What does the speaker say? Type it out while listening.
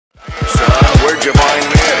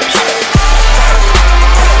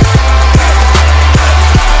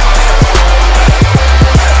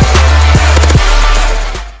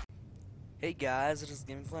Lazerzz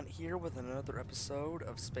Gaming Plant here with another episode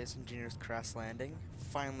of Space Engineers Crash Landing.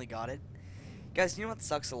 Finally got it. Guys, you know what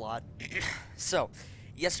sucks a lot? So,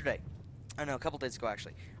 yesterday, I know, a couple days ago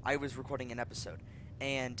actually, I was recording an episode,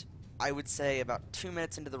 and I would say about 2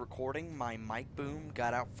 minutes into the recording, my mic boom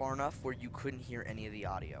got out far enough where you couldn't hear any of the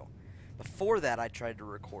audio. Before that, I tried to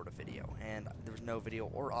record a video, and there was no video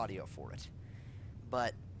or audio for it.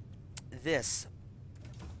 But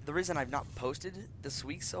the reason I've not posted this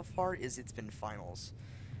week so far is it's been finals.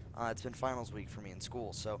 It's been finals week for me in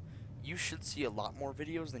school, so you should see a lot more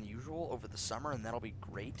videos than usual over the summer, and that'll be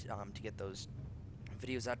great to get those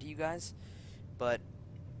videos out to you guys. But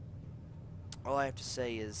all I have to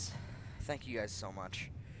say is thank you guys so much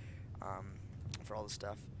for all the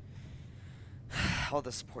stuff. All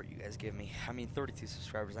the support you guys give me. I mean, 32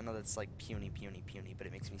 subscribers. I know that's like puny, but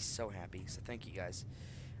it makes me so happy. So thank you guys.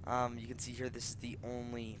 You can see here this is the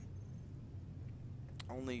only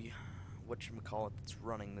whatchamacallit that's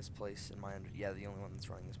running this place in my yeah, the only one that's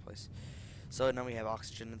running this place. So now we have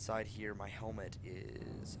oxygen inside here. My helmet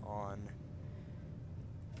is on.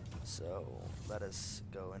 So let us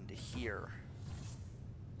go into here.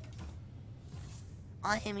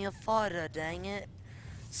 I am your father, dang it.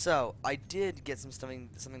 So I did get something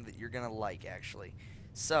that you're gonna like actually.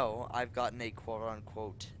 So I've gotten a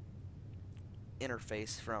quote-unquote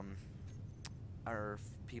interface from our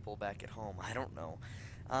people back at home. I don't know.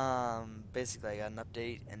 Basically, I got an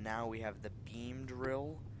update, and now we have the beam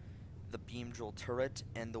drill turret,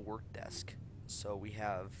 and the work desk. So we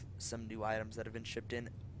have some new items that have been shipped in,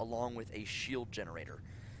 along with a shield generator.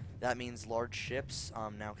 That means large ships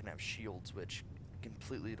now can have shields, which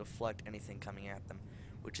completely deflect anything coming at them,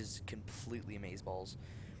 which is completely amazeballs.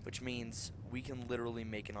 Which means we can literally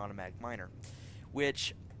make an automatic miner,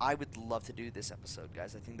 which I would love to do this episode,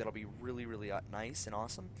 guys. I think that'll be really, really nice and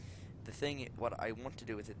awesome. What I want to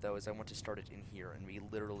do with it, though, is I want to start it in here, and we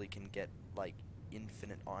literally can get, like,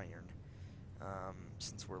 infinite iron,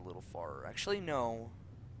 since we're a little far. Actually, no.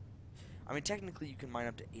 I mean, technically, you can mine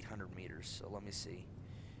up to 800 meters, so let me see.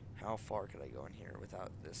 How far could I go in here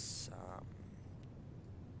without this,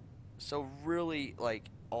 So, really, like,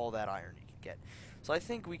 all that iron you can get. So I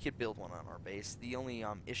think we could build one on our base. The only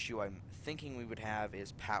issue I'm thinking we would have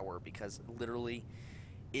is power, because literally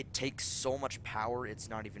it takes so much power it's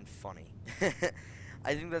not even funny.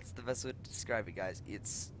 I think that's the best way to describe it, guys.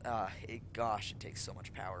 Gosh, it takes so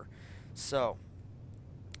much power. So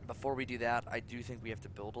before we do that, I do think we have to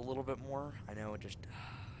build a little bit more. I know, dang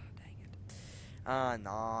it.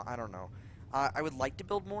 Nah, I don't know. I would like to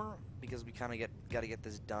build more because we kind of gotta get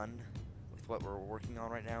this done with what we're working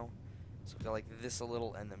on right now. So we got like this a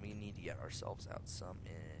little, and then we need to get ourselves out some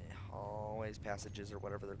hallways, passages, or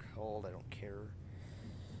whatever they're called. I don't care.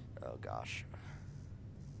 Oh gosh.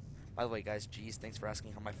 By the way, guys, geez, thanks for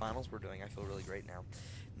asking how my finals were doing. I feel really great now.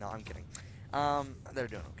 No, I'm kidding. They're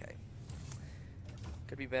doing okay.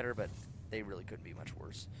 Could be better, but they really couldn't be much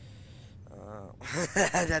worse.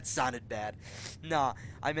 That sounded bad. Nah,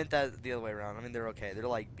 I meant that the other way around. I mean, they're okay. They're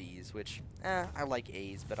like B's, which, I like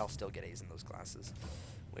A's, but I'll still get A's in those classes.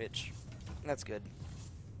 Which, that's good.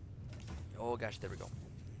 Oh gosh, there we go.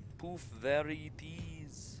 Poof, there it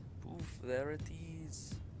is. Poof, there it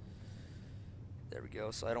is. There we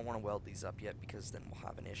go. So I don't want to weld these up yet, because then we'll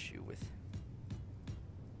have an issue with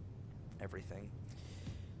everything.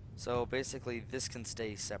 So basically, this can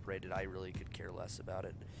stay separated. I really could care less about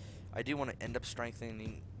it. I do want to end up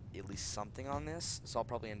strengthening at least something on this, so I'll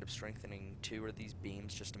probably end up strengthening 2 of these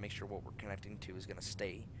beams just to make sure what we're connecting to is going to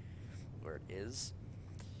stay where it is.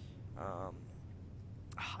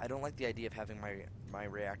 I don't like the idea of having my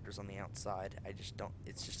reactors on the outside. I just don't.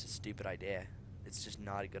 It's just a stupid idea. It's just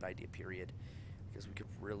not a good idea, period, because we could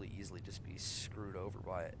really easily just be screwed over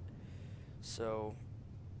by it. So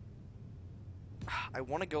I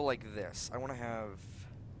want to go like this. I want to have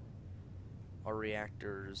our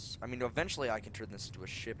reactors. I mean, eventually I can turn this into a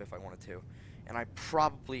ship if I wanted to, and I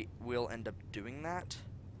probably will end up doing that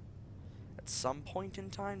at some point in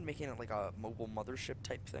time, making it like a mobile mothership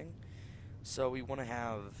type thing. So we want to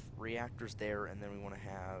have reactors there, and then we want to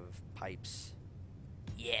have pipes.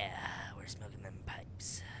 Yeah, we're smoking them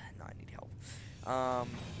pipes. No, I need help.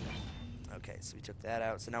 Okay, so we took that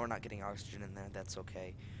out. So now we're not getting oxygen in there. That's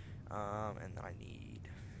okay. And then I need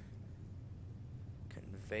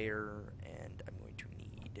conveyor, and I'm going to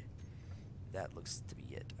need, that looks to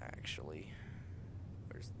be it, actually.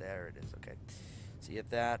 There it is, okay. So you get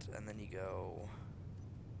that, and then you go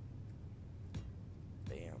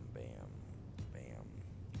bam, bam, bam,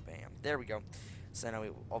 bam. There we go. So now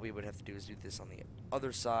all we would have to do is do this on the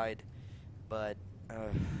other side, but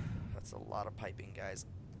that's a lot of piping, guys.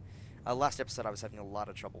 Last episode I was having a lot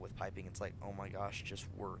of trouble with piping. It's like, oh my gosh, just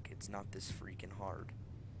work. It's not this freaking hard.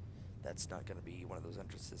 That's not going to be one of those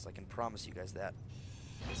entrances. I can promise you guys that.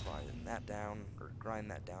 Just grind that down, or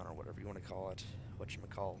grind that down, or whatever you want to call it.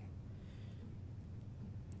 Whatchamacall.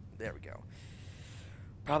 There we go.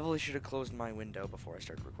 Probably should have closed my window before I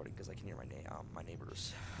started recording because I can hear my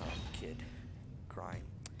neighbor's kid crying.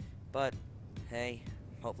 But, hey,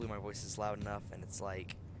 hopefully my voice is loud enough, and it's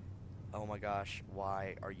like, oh my gosh,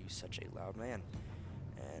 why are you such a loud man?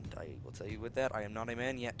 And I will tell you with that, I am not a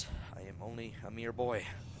man yet. I am only a mere boy.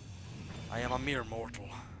 I am a mere mortal.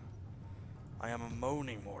 I am a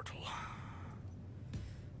moaning mortal.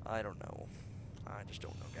 I don't know. I just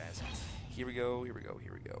don't know, guys. Here we go, here we go,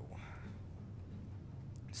 here we go.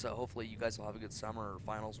 So hopefully you guys will have a good summer or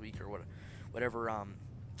finals week or whatever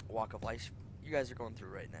walk of life you guys are going through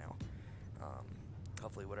right now.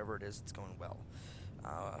 Hopefully whatever it is, it's going well.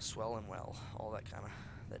 Swell and well. All that kind of,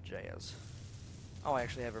 that jazz. Oh, I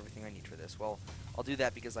actually have everything I need for this. Well, I'll do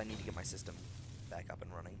that because I need to get my system back up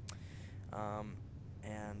and running.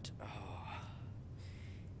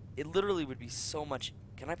 It literally would be so much.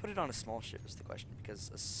 Can I put it on a small ship is the question,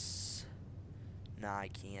 because nah, I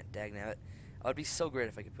can't. Dagnabbit. It would be so great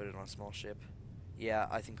if I could put it on a small ship. Yeah,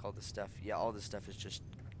 I think all this stuff is just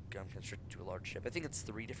constricted to a large ship. I think it's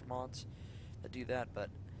 3 different mods that do that,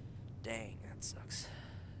 but dang, that sucks.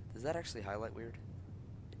 Does that actually highlight weird?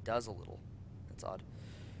 It does a little. That's odd.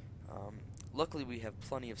 Luckily we have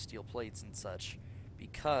plenty of steel plates and such,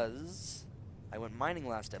 because I went mining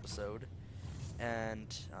last episode,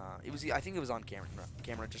 and I think it was on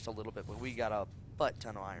camera just a little bit, but we got a butt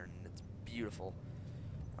ton of iron, and it's beautiful.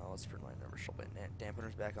 Let's turn my inertial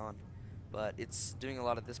dampeners back on. But it's doing a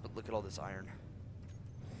lot of this, but look at all this iron.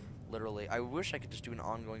 Literally, I wish I could just do an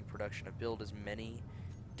ongoing production of build as many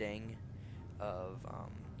of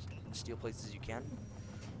steel plates as you can.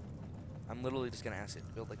 I'm literally just gonna ask it to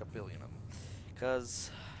build like 1 billion of them, because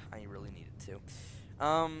I really need it to.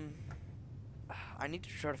 I need to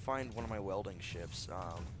try to find one of my welding ships.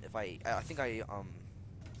 I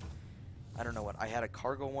don't know what, I had a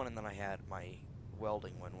cargo one, and then I had my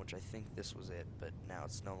welding one, which I think this was it, but now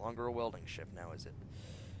it's no longer a welding ship now, is it?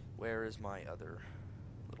 Where is my other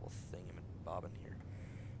little thingamabobbin here?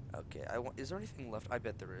 Okay, is there anything left? I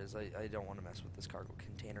bet there is. I don't want to mess with this cargo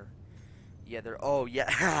container. Yeah, oh yeah,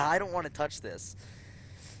 I don't want to touch this,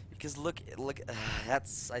 because look,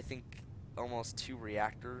 that's, I think, almost 2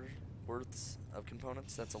 reactor worths of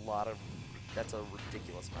components. That's a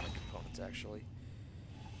ridiculous amount of components, actually.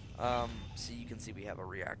 So you can see we have a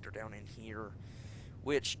reactor down in here,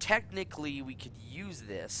 which technically we could use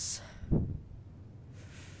this.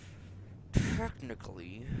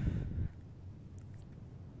 Technically.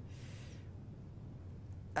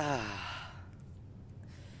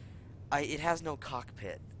 It has no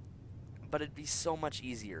cockpit, but it'd be so much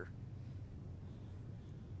easier.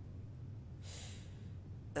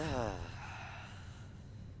 I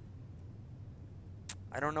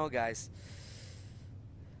don't know, guys.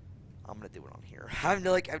 I'm gonna do it on here. I'm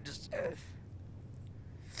just.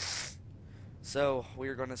 So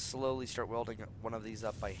we're gonna slowly start welding one of these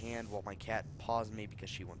up by hand while my cat paws me because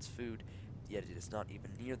she wants food. Yet it is not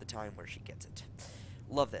even near the time where she gets it.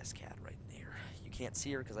 Love this cat right there. You can't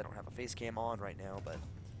see her because I don't have a face cam on right now, but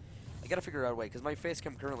I gotta figure out a way, because my face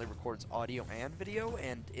cam currently records audio and video,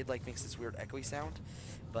 and it like makes this weird echoey sound.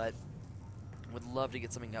 But would love to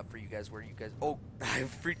get something up for you guys where you guys. Oh, I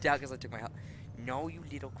freaked out because I took my. No, you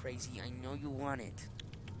little crazy. I know you want it.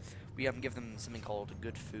 We give them something called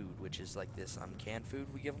good food, which is like this canned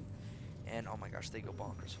food we give them, and oh my gosh, they go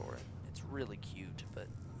bonkers for it. It's really cute, but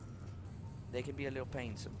they can be a little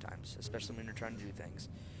pain sometimes, especially when you're trying to do things,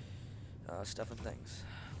 stuff and things.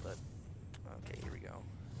 But okay, here we go.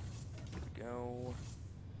 Here we go.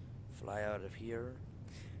 Fly out of here.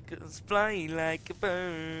 'Cause flying like a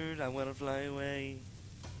bird, I wanna fly away.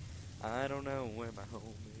 I don't know where my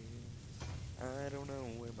home is. I don't know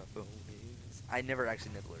where my phone is. I never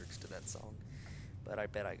actually knew the lyrics to that song, but I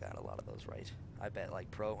bet I got a lot of those right. I bet like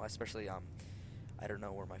especially I don't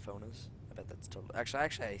know where my phone is. I bet that's totally.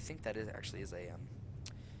 Actually, I think that is a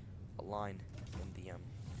line in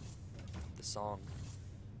the song.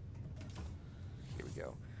 Here we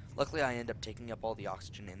go. Luckily, I end up taking up all the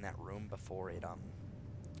oxygen in that room before it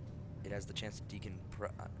has the chance to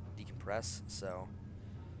decompress. So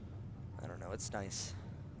I don't know. It's nice.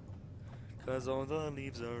 'Cause all the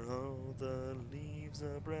leaves are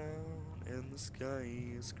brown and the sky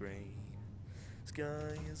is gray.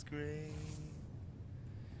 Sky is gray.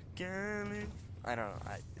 I don't know.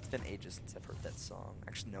 It's been ages since I've heard that song.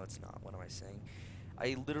 Actually, no, it's not. What am I saying?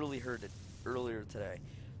 I literally heard it earlier today.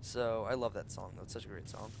 So I love that song. That's such a great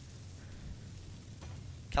song.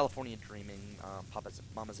 California Dreaming,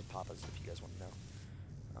 Mamas and Papas, if you guys want to know.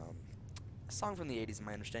 A song from the 80s, in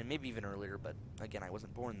my understanding, maybe even earlier, but again, I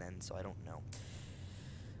wasn't born then, so I don't know.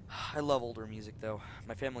 I love older music, though.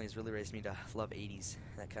 My family has really raised me to love 80s,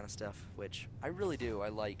 that kind of stuff, which I really do. I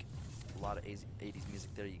like a lot of 80s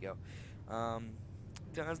music. There you go.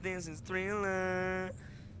 Cause this is Thriller.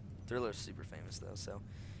 Thriller's super famous, though, so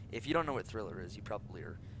if you don't know what Thriller is, you probably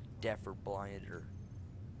are deaf or blind or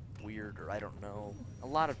weird or I don't know. A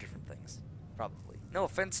lot of different things, probably. No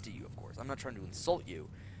offense to you, of course. I'm not trying to insult you.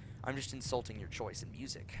 I'm just insulting your choice in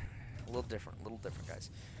music. A little different,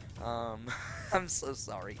 guys. I'm so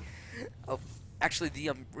sorry. Oh, actually,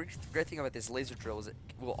 the great thing about this laser drill is it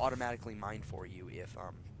will automatically mine for you if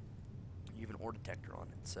you have an ore detector on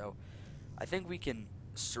it. So, I think we can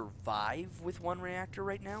survive with one reactor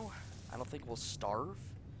right now. I don't think we'll starve.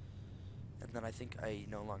 And then I think I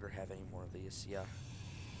no longer have any more of these. Yeah.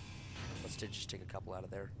 Let's just take a couple out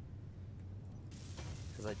of there.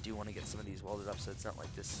 Because I do want to get some of these welded up so it's not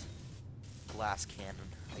like this glass cannon,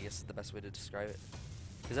 I guess is the best way to describe it.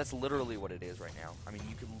 Because that's literally what it is right now. I mean,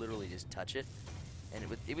 you could literally just touch it, and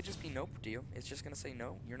it would just be nope to you. It's just going to say,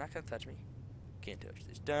 no, you're not going to touch me. Can't touch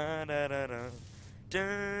this. Da da da da.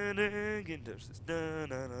 Da da. Can't touch this. Da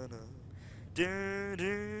da da da. Da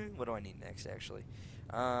da. What do I need next, actually?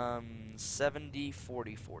 70,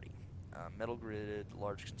 40, 40. Metal grid,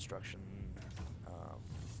 large construction,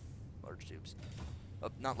 large tubes.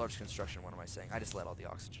 Not large construction, what am I saying? I just let all the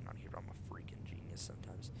oxygen on here. I'm a freaking genius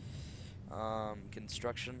sometimes.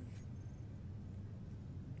 Construction.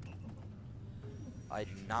 I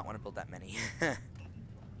do not want to build that many.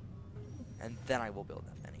 And then I will build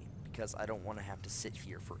that many. Because I don't want to have to sit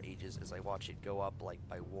here for ages as I watch it go up, like,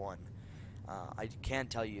 by one. I can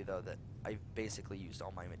tell you, though, that I've basically used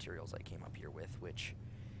all my materials I came up here with, which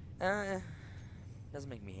doesn't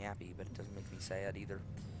make me happy, but it doesn't make me sad either.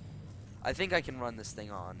 I think I can run this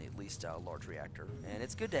thing on at least a large reactor, and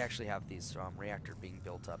it's good to actually have these reactor being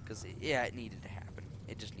built up, because, yeah, it needed to happen.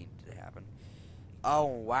 It just needed to happen. Oh,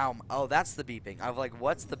 wow. Oh, that's the beeping. I'm like,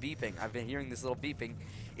 what's the beeping? I've been hearing this little beeping.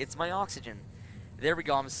 It's my oxygen. There we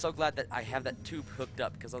go. I'm so glad that I have that tube hooked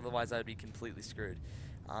up, because otherwise I would be completely screwed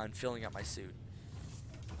on filling up my suit.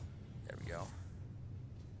 There we go.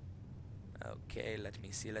 Okay, let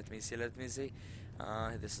me see. This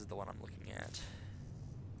is the one I'm looking at.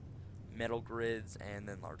 Metal grids and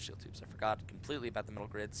then large steel tubes. I forgot completely about the metal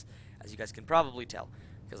grids, as you guys can probably tell,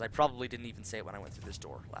 because I probably didn't even say it when I went through this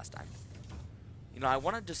door last time. You know, I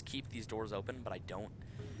want to just keep these doors open, but I don't.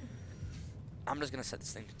 I'm just going to set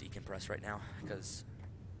this thing to decompress right now, because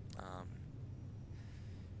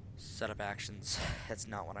setup actions, that's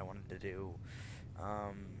not what I wanted to do.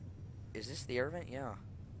 Is this the air vent? Yeah.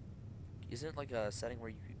 Isn't it like a setting where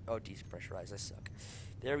you... Oh, depressurize. I suck.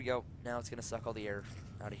 There we go. Now it's going to suck all the air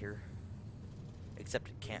out of here. Except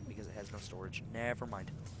it can't because it has no storage. Never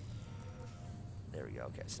mind. There we go.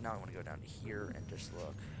 Okay, so now I want to go down to here and just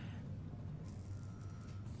look.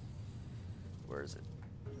 Where is it?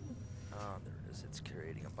 Oh, there it is. It's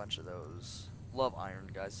creating a bunch of those. Love iron,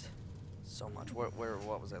 guys. So much. What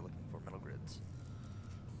was I looking for? Metal grids.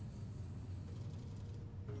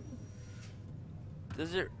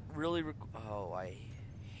 Does it really oh, I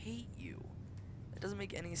hate you. That doesn't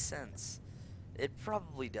make any sense. It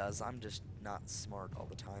probably does. I'm just not smart all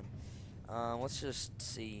the time. Let's just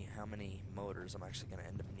see how many motors I'm actually going to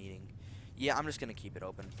end up needing. Yeah, I'm just going to keep it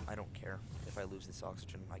open. I don't care if I lose this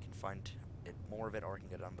oxygen. I can find more of it, or I can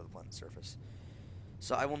get it onto the blend surface.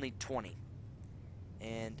 So I will need 20.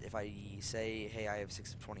 And if I say, hey, I have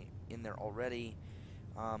 6 of 20 in there already,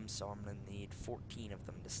 so I'm going to need 14 of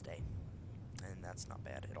them to stay. And that's not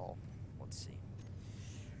bad at all. Let's see.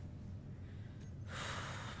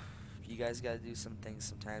 You guys gotta do some things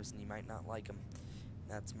sometimes, and you might not like them.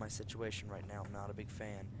 That's my situation right now. I'm not a big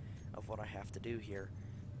fan of what I have to do here,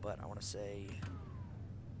 but I want to say,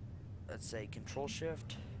 let's say Control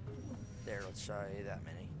Shift. There, let's try that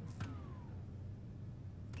many.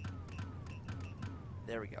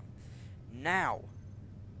 There we go. Now,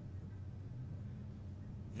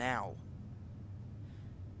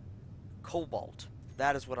 cobalt.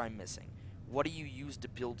 That is what I'm missing. What do you use to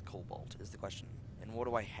build cobalt is the question. And what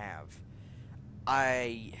do I have?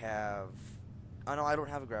 I have... Oh, no, I don't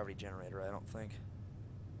have a gravity generator, I don't think.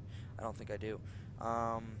 I don't think I do.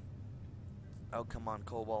 Oh, come on,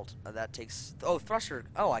 cobalt. That takes... Oh, thruster.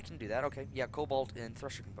 Oh, I can do that. Okay. Yeah, cobalt and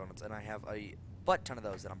thruster components. And I have a butt ton of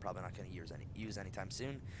those that I'm probably not going to use anytime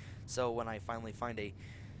soon. So when I finally find a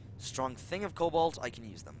strong thing of cobalt, I can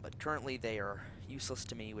use them. But currently they are useless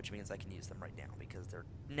to me, which means I can use them right now, because they're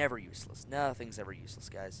never useless. Nothing's ever useless,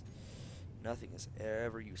 guys. Nothing is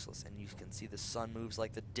ever useless, and you can see the sun moves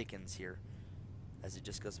like the dickens here as it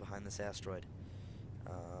just goes behind this asteroid.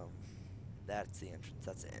 That's the entrance.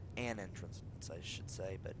 That's an entrance, I should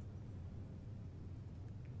say, but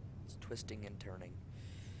it's twisting and turning.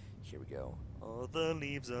 Here we go. Oh, the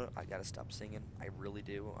leaves are... I gotta stop singing. I really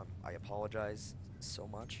do. I apologize so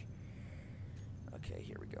much. Okay,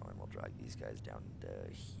 here we go, and we'll drag these guys down to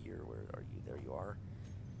here. Where are you? There you are.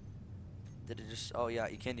 Did it just... Oh, yeah,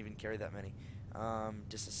 you can't even carry that many.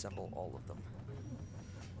 Disassemble all of them.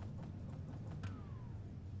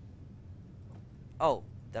 Oh,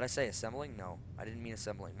 did I say assembling? No, I didn't mean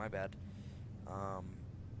assembling. My bad.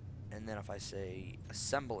 And then if I say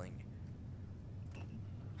assembling,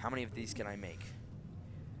 how many of these can I make?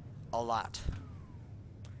 A lot.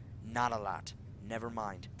 Not a lot. Never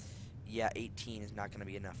mind. Yeah, 18 is not going to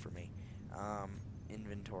be enough for me.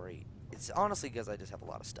 Inventory. It's honestly because I just have a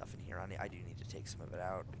lot of stuff in here. I do need to take some of it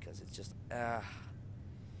out because it's just,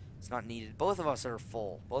 it's not needed. Both of us are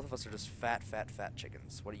full. Both of us are just fat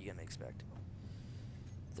chickens. What are you going to expect?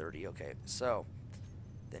 30, okay. So,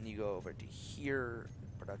 then you go over to here,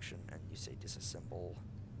 production, and you say disassemble.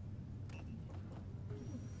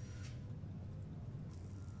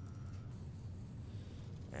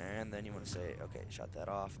 And then you want to say, okay, shut that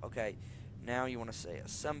off. Okay, now you want to say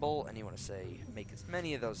assemble, and you want to say make as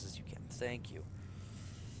many of those as you can. Thank you.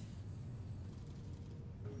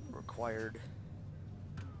 Required.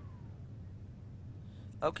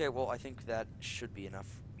 Okay, well, I think that should be enough.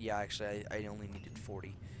 Yeah, actually, I only needed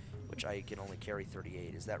 40, which I can only carry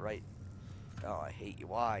 38. Is that right? Oh, I hate you.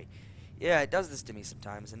 Why? Yeah, it does this to me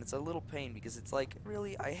sometimes, and it's a little pain because it's like,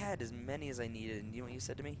 really, I had as many as I needed, and you know what you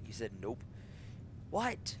said to me? You said, nope.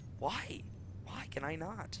 What? Why? Why can I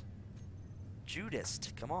not? Judas,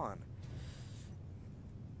 come on.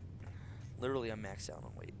 Literally, I'm maxed out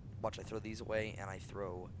on weight. Watch, I throw these away, and I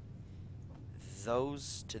throw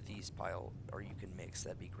those to these pile, or you can mix.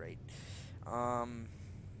 That'd be great.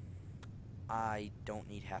 I don't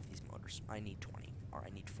need half these motors. I need 20, or I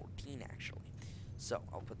need 14 actually. So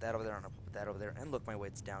I'll put that over there, and I'll put that over there, and look, my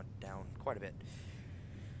weight's down quite a bit.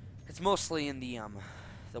 It's mostly in the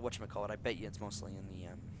whatchamacallit. I bet you it's mostly in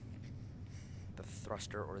the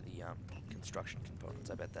thruster or the construction components.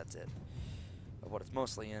 I bet that's it. Of what it's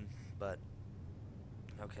mostly in, but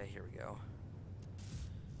okay, here we go.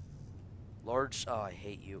 Large, oh, I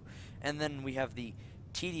hate you. And then we have the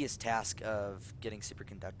tedious task of getting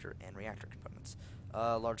superconductor and reactor components.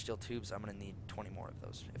 Large steel tubes, I'm going to need 20 more of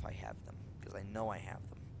those if I have them, because I know I have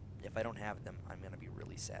them. If I don't have them, I'm going to be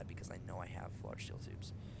really sad because I know I have large steel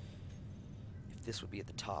tubes. If this would be at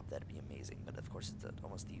the top, that'd be amazing, but of course it's at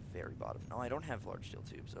almost the very bottom. No, I don't have large steel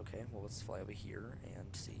tubes. Okay, well, let's fly over here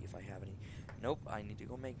and see if I have any. Nope, I need to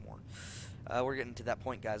go make more. We're getting to that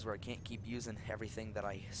point, guys, where I can't keep using everything that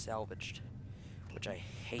I salvaged, which I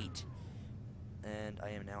hate. And I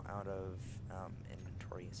am now out of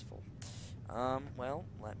inventory is full. Well,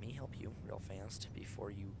 let me help you real fast before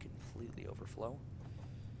you completely overflow.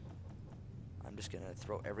 I'm just going to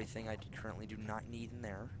throw everything I currently do not need in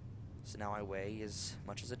there. So now I weigh as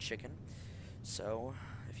much as a chicken. So,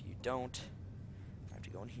 if you don't, I have to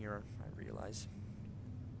go in here, I realize.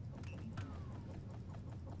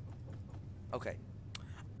 Okay.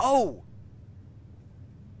 Oh!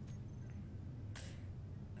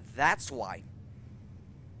 That's why.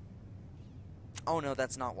 Oh no,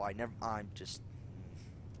 that's not why. Never. I'm just.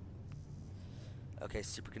 Okay,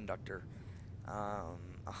 superconductor.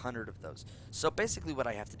 100 of those. So basically, what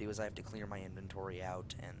I have to do is I have to clear my inventory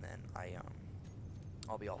out, and then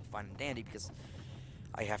I'll be all fine and dandy because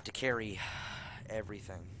I have to carry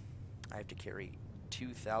everything. I have to carry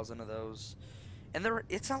 2,000 of those, and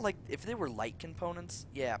it's not like if they were light components.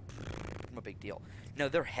 Yeah, no big deal. No,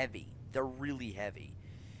 they're heavy. They're really heavy.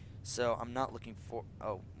 So I'm not looking for...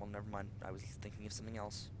 Oh, well, never mind. I was thinking of something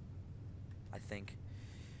else. I think.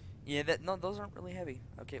 Yeah, no, those aren't really heavy.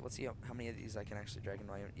 Okay, let's see how many of these I can actually drag in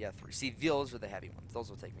my... Yeah, 3. See, those are the heavy ones.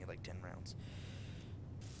 Those will take me like 10 rounds.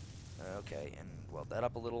 Okay, and weld that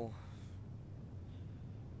up a little.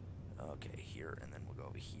 Okay, here, and then we'll go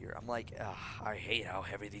over here. I'm like, I hate how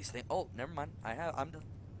heavy these things... Oh, never mind. I'm done.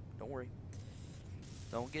 Don't worry.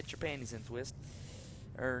 Don't get your panties in a twist.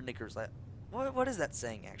 Or knickers. What is that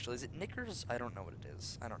saying, actually? Is it knickers? I don't know what it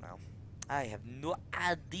is. I don't know. I have no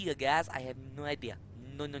idea, guys. I have no idea.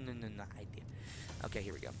 No idea. Okay,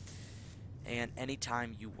 here we go. And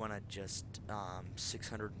anytime you want to just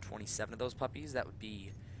 627 of those puppies, that would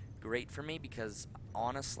be great for me because,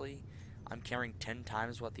 honestly, I'm carrying 10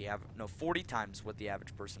 times what the average... No, 40 times what the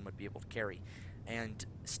average person would be able to carry. And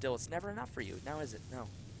still, it's never enough for you. Now is it? No.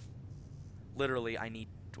 Literally, I need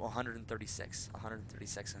 136,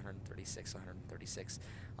 136, 136, 136,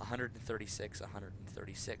 136,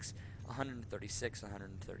 136, 136,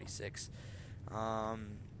 136,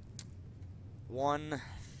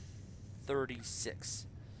 136.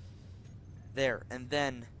 There, and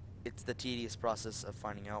then it's the tedious process of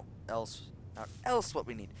finding out else what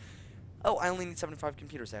we need. Oh, I only need 75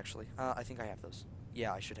 computers actually. I think I have those.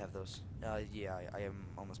 Yeah, I should have those. Yeah, I am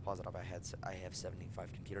almost positive I have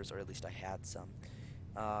 75 computers, or at least I had some.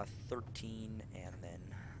 13, and then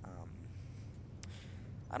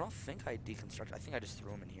I don't think I deconstructed. I think I just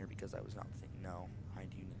threw them in here because I was not thinking. No, I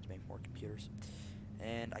do need to make more computers,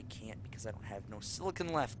 and I can't because I don't have no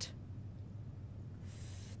silicon left.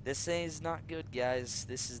 This is not good, guys.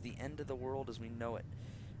 This is the end of the world as we know it.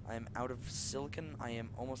 I am out of silicon. I am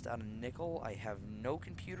almost out of nickel. I have no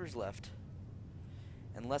computers left.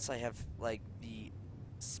 Unless I have, like, the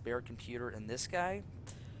spare computer in this guy.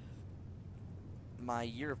 My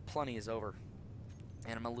year of plenty is over.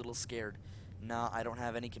 And I'm a little scared. Nah, I don't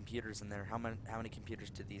have any computers in there. How many computers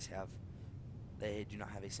do these have? They do not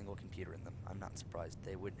have a single computer in them. I'm not surprised.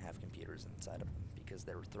 They wouldn't have computers inside of them because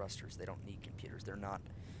they're thrusters. They don't need computers. They're not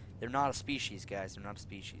a species, guys. They're not a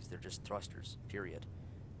species. They're just thrusters, period.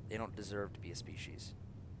 They don't deserve to be a species.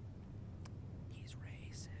 He's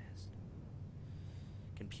racist.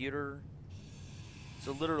 Computer.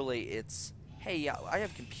 So literally it's, hey, yeah, I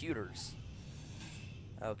have computers.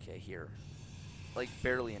 Okay, here. Like,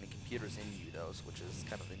 barely any computers in you, though, which is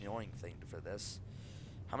kind of the annoying thing for this.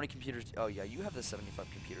 How many computers? Oh, yeah, you have the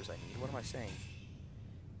 75 computers I need. What am I saying?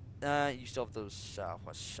 You still have those,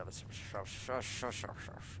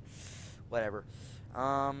 whatever.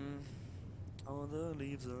 All the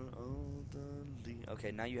leaves are all the leaves.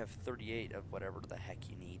 Okay, now you have 38 of whatever the heck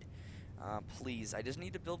you need. Please, I just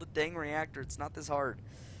need to build a dang reactor. It's not this hard.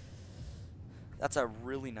 That's a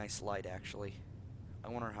really nice light, actually. I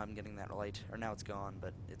wonder how I'm getting that light. Or now it's gone,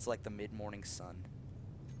 but it's like the mid-morning sun.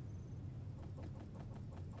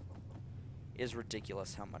 It is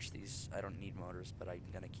ridiculous how much these... I don't need motors, but I'm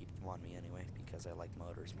going to keep them on me anyway, because I like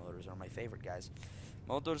motors. Motors are my favorite, guys.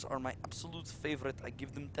 Motors are my absolute favorite. I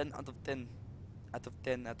give them 10 out of 10. Out of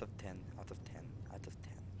 10, out of 10, out of 10, out of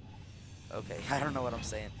 10. Okay, I don't know what I'm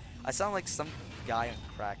saying. I sound like some guy on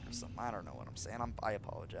crack or something. I don't know what I'm saying. I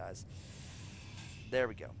apologize. There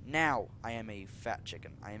we go. Now, I am a fat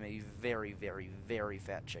chicken. I am a very, very, very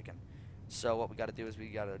fat chicken. So what we got to do is we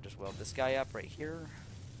got to just weld this guy up right here.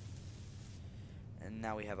 And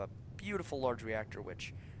now we have a beautiful large reactor,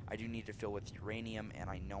 which I do need to fill with uranium, and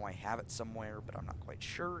I know I have it somewhere, but I'm not quite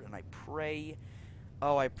sure, and I pray...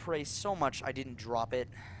 Oh, I pray so much I didn't drop it.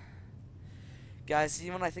 Guys, you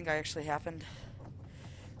know what I think actually happened?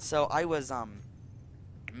 So, I was,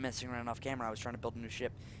 messing around off camera. I was trying to build a new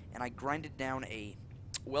ship, and I grinded down a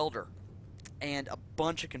welder, and a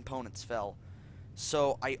bunch of components fell.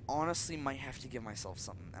 So, I honestly might have to give myself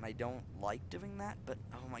something, and I don't like doing that, but,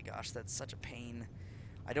 oh my gosh, that's such a pain.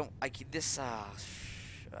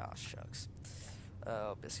 Shucks.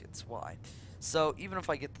 Oh, biscuits, why? So, even if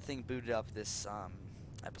I get the thing booted up this,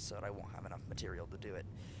 episode, I won't have enough material to do it.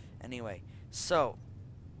 Anyway, so,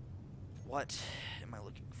 what am I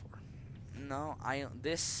looking for? No,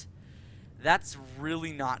 that's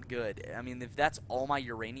really not good. I mean, if that's all my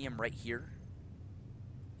uranium right here,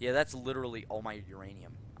 yeah, that's literally all my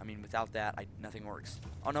uranium. I mean, without that, nothing works.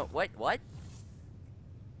 Oh, no, what?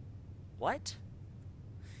 What?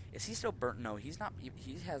 Is he still burnt? No, he's not.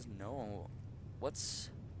 He has no...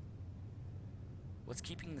 What's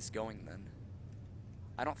keeping this going, then?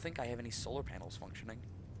 I don't think I have any solar panels functioning.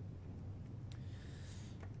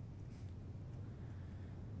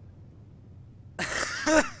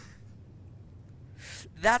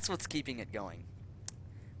 That's what's keeping it going.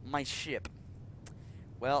 My ship.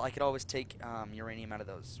 Well, I could always take uranium out of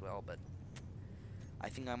those as well, but I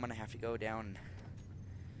think I'm gonna have to go down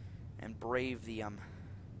and brave the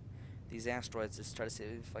these asteroids. Just try to see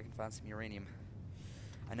if I can find some uranium.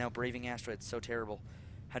 I know braving asteroids is so terrible.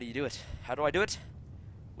 How do you do it? How do I do it?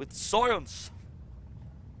 With science!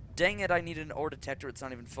 Dang it, I need an ore detector. It's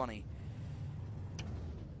not even funny.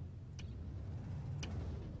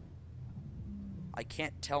 I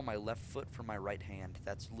can't tell my left foot from my right hand.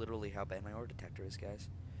 That's literally how bad my ore detector is, guys.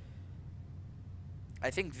 I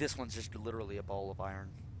think this one's just literally a ball of iron.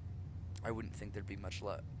 I wouldn't think there'd be much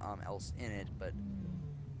else in it, but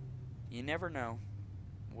you never know.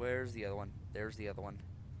 Where's the other one? There's the other one.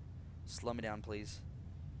 Slow me down, please.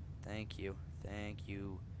 Thank you. Thank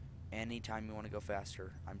you. Anytime you want to go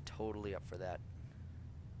faster, I'm totally up for that.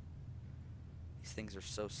 These things are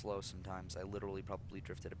so slow sometimes. I literally probably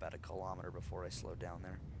drifted about a kilometer before I slowed down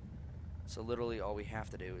there. So literally all we have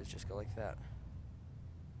to do is just go like that.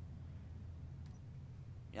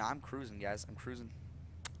 Yeah, I'm cruising, guys. I'm cruising.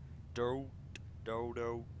 Do, do,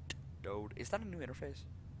 do, do. Is that a new interface?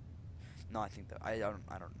 No, I think that I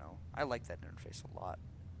don't know. I like that interface a lot.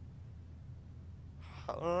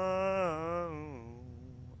 Oh,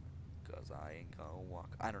 'cause I ain't gonna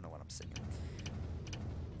walk. I don't know what I'm singing.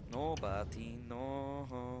 Nobody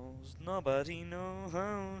knows. Nobody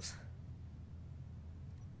knows.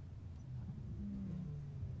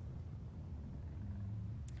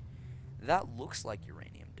 That looks like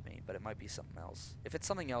uranium to me, but it might be something else. If it's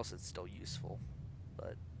something else, it's still useful.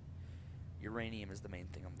 But uranium is the main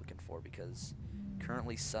thing I'm looking for because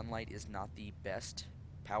currently sunlight is not the best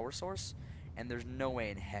power source, and there's no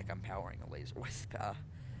way in heck I'm powering a laser with that.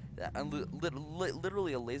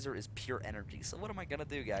 Literally, a laser is pure energy. So what am I gonna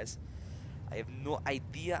do, guys? I have no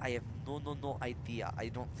idea. I have no idea. I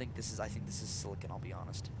don't think this is. I think this is silicon. I'll be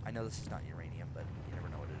honest. I know this is not uranium, but you never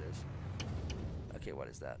know what it is. Okay, what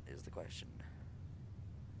is that? Is the question.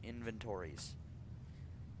 Inventories.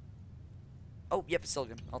 Oh, yep,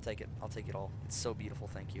 silicon. I'll take it. I'll take it all. It's so beautiful.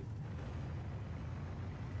 Thank you.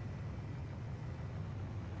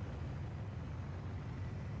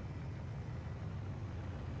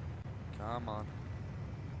 Come on.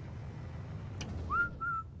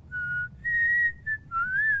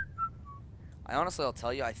 I'll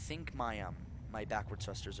tell you, I think my backwards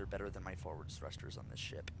thrusters are better than my forwards thrusters on this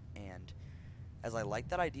ship, and as I like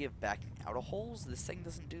that idea of backing out of holes, this thing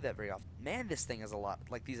doesn't do that very often. Man, this thing has a lot,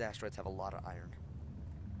 like these asteroids have a lot of iron.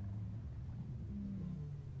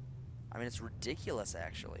 I mean, it's ridiculous,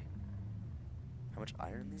 actually. How much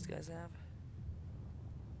iron these guys have?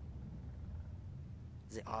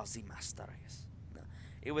 The Aussie Master, I guess. No.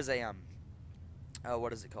 It was a,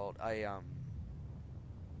 what is it called?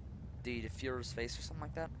 The Fuhrer's face or something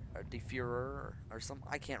like that? Or the Führer or something?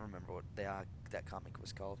 I can't remember what that comic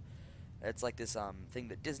was called. It's like this thing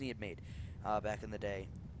that Disney had made back in the day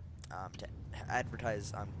to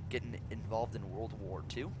advertise getting involved in World War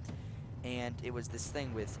II. And it was this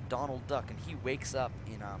thing with Donald Duck, and he wakes up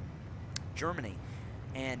in Germany,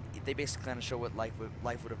 and they basically kind of show what life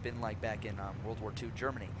would have been like back in World War II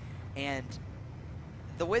Germany. And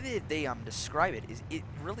the way that they describe it is,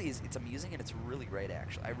 it's amusing, and it's really great,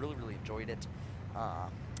 actually. I really enjoyed it.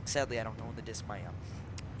 Sadly, I don't know the disc my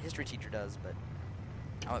history teacher does, but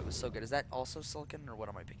oh, it was so good. Is that also silicon, or what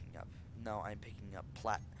am I picking up? No, I'm picking up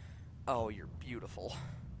plat. Oh, you're beautiful.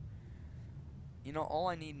 You know, all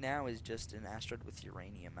I need now is just an asteroid with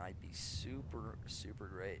uranium, and I'd be super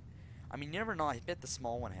great. I mean, you never know. I bet the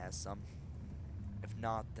small one has some. If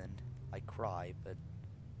not, then I cry, but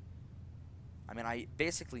I mean, I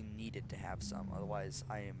basically need it to have some. Otherwise,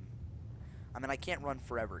 I mean, I can't run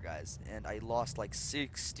forever, guys, and I lost like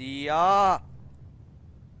 60.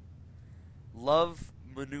 Love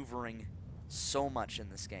maneuvering so much in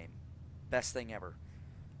this game. Best thing ever.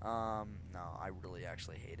 No, I really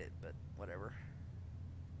actually hate it, but whatever.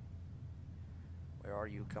 Where are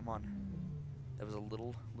you? Come on. There was a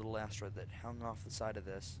little asteroid that hung off the side of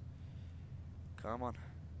this. Come on.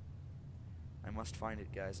 I must find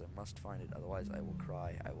it, guys. I must find it. Otherwise, I will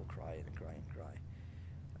cry. I will cry and cry and cry.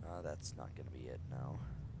 That's not going to be it, no.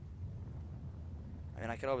 I mean,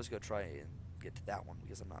 I could always go try and get to that one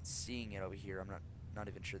because I'm not seeing it over here. I'm not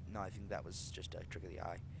even sure. No, I think that was just a trick of the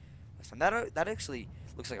eye. That actually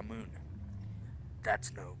looks like a moon.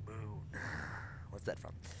 That's no moon. What's that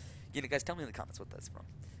from? You know, guys, tell me in the comments what that's from.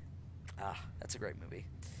 That's a great movie.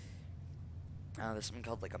 There's something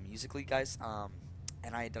called like a Musical.ly, guys.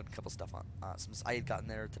 And I had done a couple stuff on. I had gotten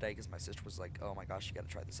there today because my sister was like, "Oh my gosh, you got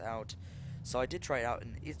to try this out." So I did try it out,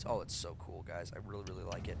 and it's so cool, guys. I really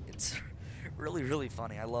like it. It's really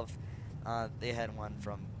funny. I love. They had one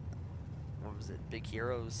from, what was it? Big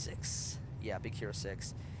Hero 6. Yeah, Big Hero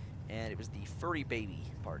 6. And it was the furry baby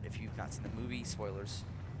part. If you've not seen the movie, spoilers.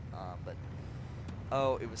 But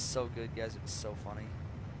oh, it was so good, guys. It was so funny.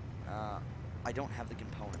 I don't have the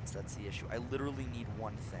components. That's the issue. I literally need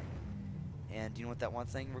one thing. And do you know what that one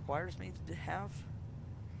thing requires me to have?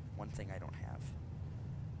 One thing I don't have.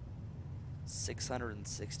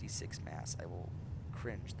 666 mass. I will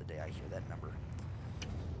cringe the day I hear that number.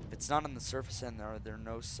 If it's not on the surface and there are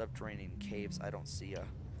no subterranean caves, I don't see a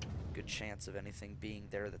good chance of anything being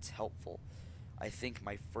there that's helpful. I think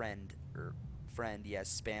my friend,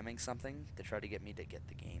 yes, spamming something to try to get me to get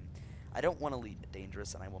the game. I don't want to leave it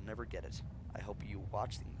dangerous, and I will never get it. I hope you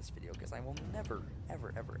watching this video, because I will never,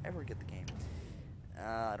 ever get the game.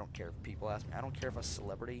 I don't care if people ask me. I don't care if a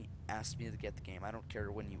celebrity asks me to get the game. I don't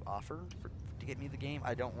care when you offer to get me the game.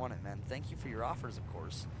 I don't want it, man. Thank you for your offers, of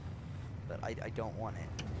course, but I don't want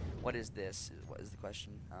it. What is this? What is the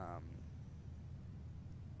question?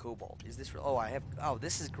 Cobalt. Is this real? Oh,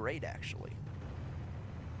 this is great, actually.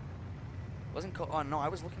 Wasn't oh no, I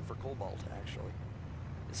was looking for cobalt actually.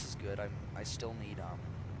 This is good. I still need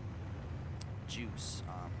juice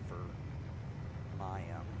for my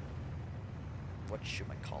what should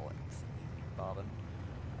I call it? Thingy bobbin.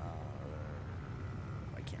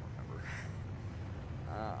 I can't remember.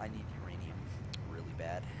 I need uranium really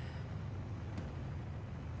bad.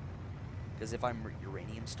 Because if I'm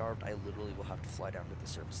uranium starved, I literally will have to fly down to the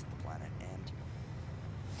surface of the planet, and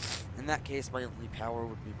in that case, my only power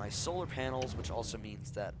would be my solar panels, which also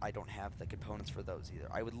means that I don't have the components for those either.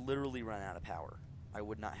 I would literally run out of power. I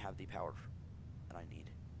would not have the power that I need.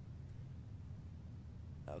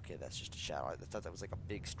 Okay, that's just a shadow. I thought that was like a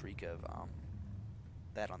big streak of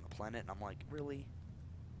that on the planet, and I'm like, really?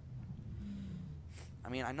 I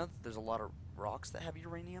mean, I know that there's a lot of rocks that have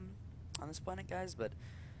uranium on this planet, guys, but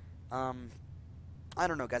I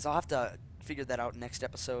don't know, guys. I'll have to figure that out next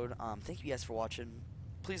episode. Thank you guys for watching.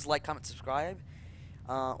 Please like, comment, subscribe.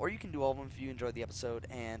 Or you can do all of them if you enjoyed the episode.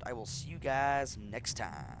 And I will see you guys next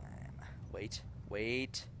time. Wait. You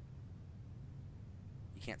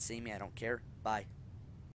can't see me. I don't care. Bye.